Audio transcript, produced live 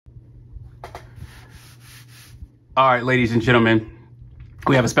All right, ladies and gentlemen,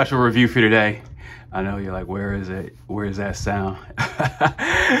 we have a special review for today. I know you're like, where is it? Where is that sound?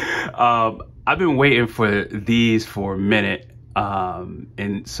 I've been waiting for these for a minute.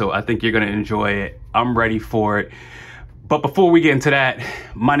 And so I think you're going to enjoy it. I'm ready for it. But before we get into that,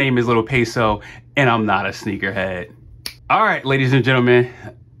 my name is Lil Peso and I'm not a sneakerhead. All right, ladies and gentlemen,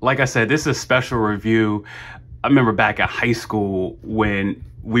 like I said, this is a special review. I remember back at high school when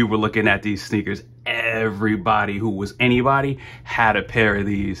we were looking at these sneakers, everybody who was anybody had a pair of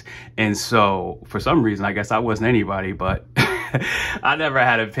these. And so for some reason, I guess I wasn't anybody, but I never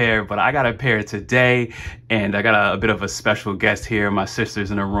had a pair, but I got a pair today, and I got a bit of a special guest here. My sister's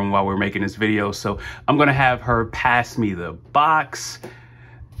in the room while we're making this video, so I'm gonna have her pass me the box.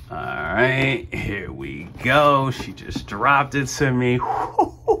 All right, here we go. She just dropped it to me.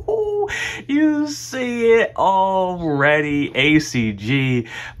 You see it already, ACG.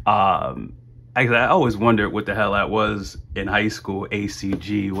 I always wondered what the hell that was in high school,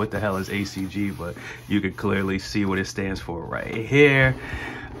 ACG. What the hell is ACG? But you can clearly see what it stands for right here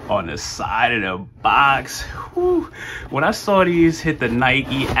on the side of the box. Whew. When I saw these hit the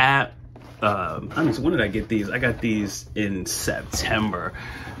Nike app, honestly, when did I get these? I got these in September.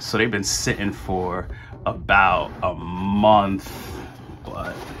 So they've been sitting for about a month,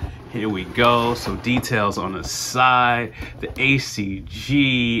 but here we go. So details on the side, the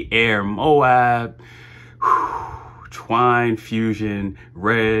ACG Air Mowabb, Twine Fusion,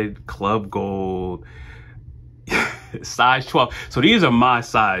 red, club gold, size 12. So these are my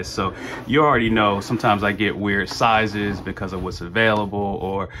size. So you already know sometimes I get weird sizes because of what's available,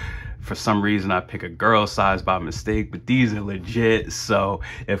 or for some reason I pick a girl size by mistake, but these are legit. So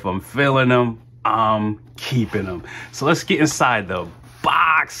if I'm feeling them, I'm keeping them. So let's get inside the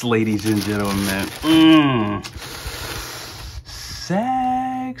box, ladies and gentlemen.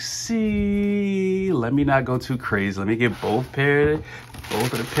 Sexy. Let me not go too crazy. Let me get both of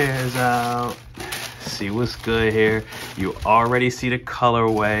the pairs out. See what's good here. You already see the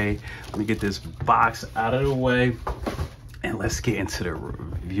colorway. Let me get this box out of the way and let's get into the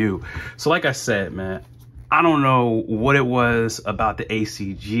review. So like I said, man, I don't know what it was about the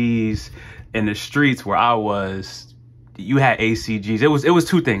ACGs in the streets where I was. You had ACGs. It was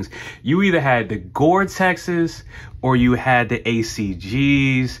two things. You either had the Gore-Texes or you had the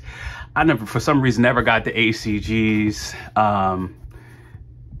ACGs. I never, for some reason, never got the ACGs.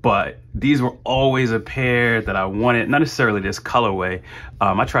 But these were always a pair that I wanted. Not necessarily this colorway.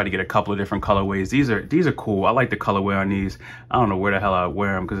 I tried to get a couple of different colorways. These are cool. I like the colorway on these. I don't know where the hell I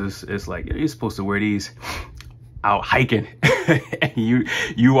wear them, because it's like you're supposed to wear these out hiking. you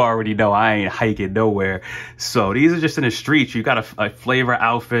already know I ain't hiking nowhere. So these are just in the streets. You got a flavor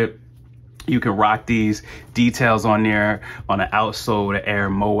outfit. You can rock these. Details on there on the outsole, the Air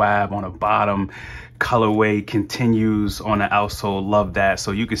Mowabb on the bottom. Colorway continues on the outsole. Love that.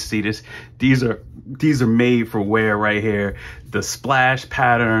 So you can see this. These are made for wear right here. The splash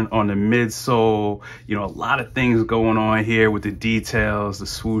pattern on the midsole. You know, a lot of things going on here with the details. The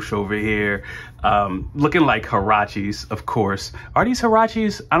swoosh over here. Looking like Huaraches, of course. Are these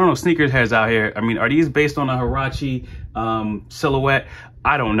Huaraches? I don't know, sneakerheads out here. I mean, are these based on a Huarache silhouette?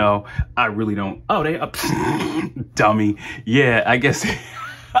 I don't know. I really don't. Oh, they up. Dummy. Yeah, I guess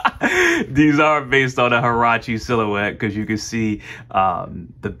these are based on a Huarache silhouette, because you can see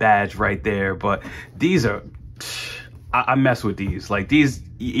the badge right there. But these are, I mess with these. Like these,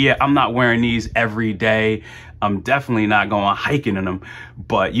 yeah, I'm not wearing these every day. I'm definitely not going hiking in them,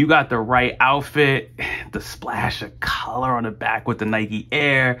 but you got the right outfit. The splash of color on the back with the Nike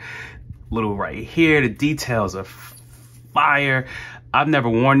Air, little right here. The details are fire. I've never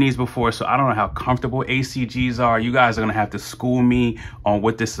worn these before, so I don't know how comfortable ACGs are. You guys are gonna have to school me on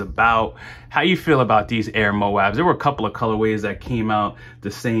what this is about. How you feel about these Air Mowabbs? There were a couple of colorways that came out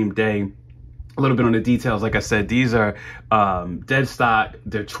the same day. A little bit on the details. Like I said, these are dead stock.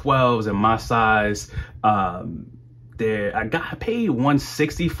 They're 12s in my size. I paid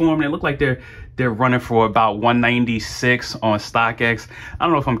 $160 for them. They look like they're running for about $196 on StockX. I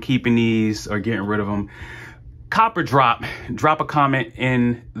don't know if I'm keeping these or getting rid of them. Copper drop a comment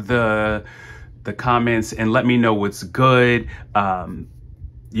in the comments and let me know what's good.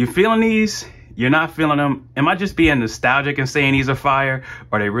 You feeling these? You're not feeling them? Am I just being nostalgic and saying these are fire,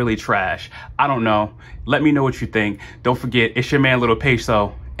 or are they really trash? I don't know. Let me know what you think. Don't forget, it's your man Lil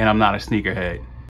Peso, and I'm not a sneakerhead.